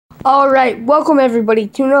Alright, welcome everybody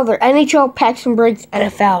to another NHL Packs and Breaks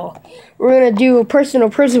NFL. We're going to do a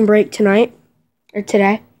personal prison break tonight, or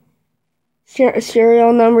today.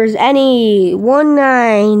 Serial numbers any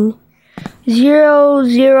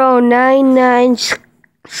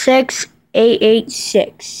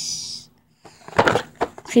 19009968886.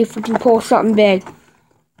 See if we can pull something big.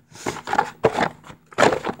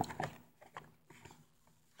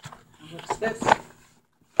 What's this?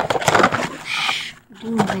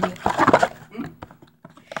 I'm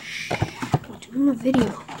doing a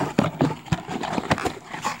video.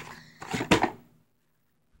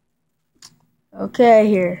 Okay,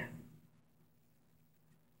 here.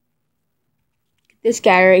 This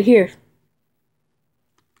guy right here.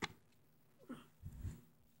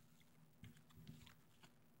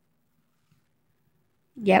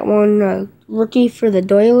 Got one rookie for the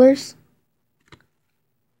Doilers.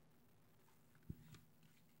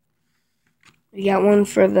 We got one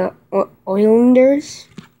for the Oilers.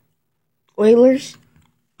 We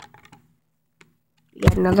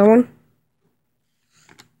got another one.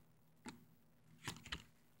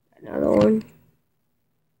 Another one.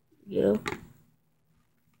 Yeah.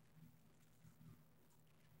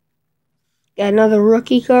 Got another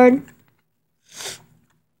rookie card.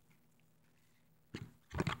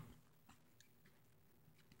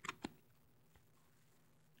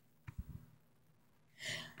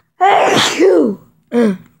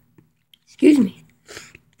 Excuse me.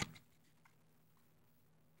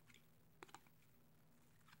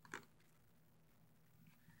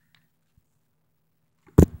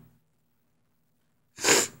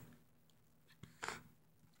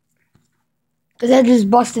 Because I just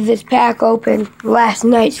busted this pack open last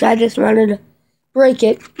night, so I just wanted to break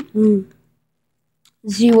it and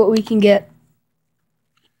see what we can get.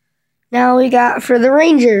 Now we got for the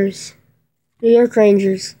Rangers, New York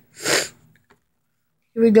Rangers.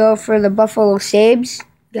 Here we go for the Buffalo Sabres.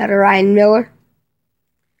 Got a Ryan Miller.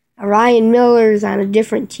 Ryan Miller's on a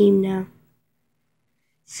different team now.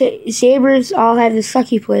 Sabres all have the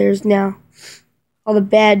sucky players now. All the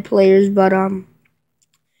bad players, but and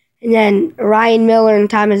then Ryan Miller and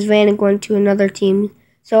Thomas Vanek went to another team.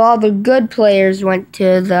 So all the good players went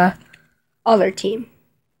to the other team.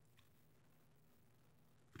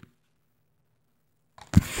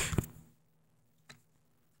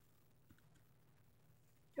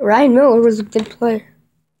 Ryan Miller was a good player.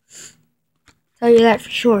 Tell you that for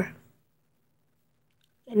sure.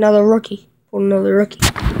 Another rookie. Pull another rookie.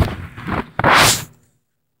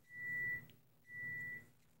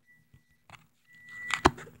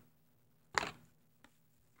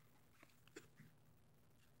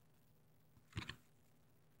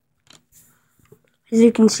 As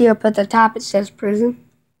you can see up at the top, it says prizm.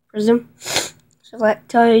 So that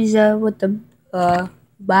tells you what the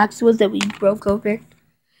box was that we broke open.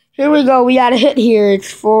 Here we go. We got a hit here.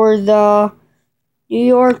 It's for the New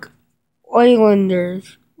York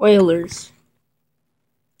Oilers.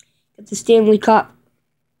 Got the Stanley Cup.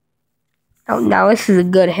 Oh, now this is a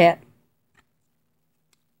good hit.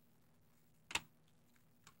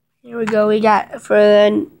 Here we go. We got for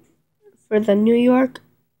the New York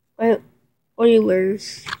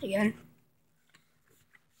Oilers again.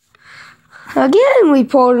 Again, we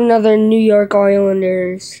pulled another New York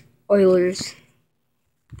Oilers.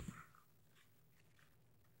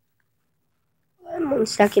 One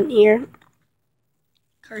second here.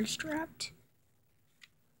 Card strapped.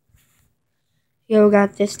 Yo,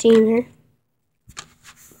 got this team here.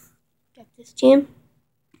 Got this team.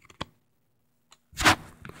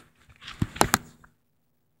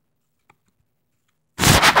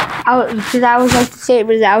 Because I was like the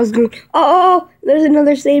Sabres, I was going, oh, there's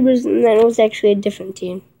another Sabres, and then it was actually a different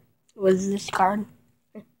team. It was this card.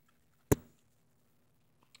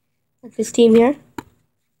 Like this team here.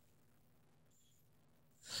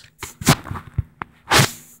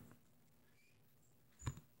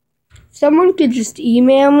 Someone could just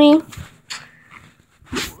email me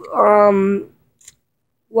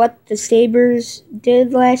what the Sabres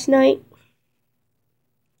did last night.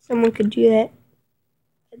 Someone could do that.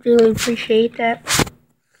 I'd really appreciate that.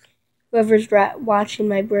 Whoever's watching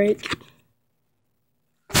my break.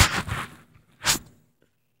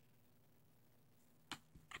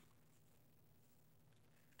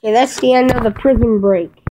 Okay, that's the end of the prison break.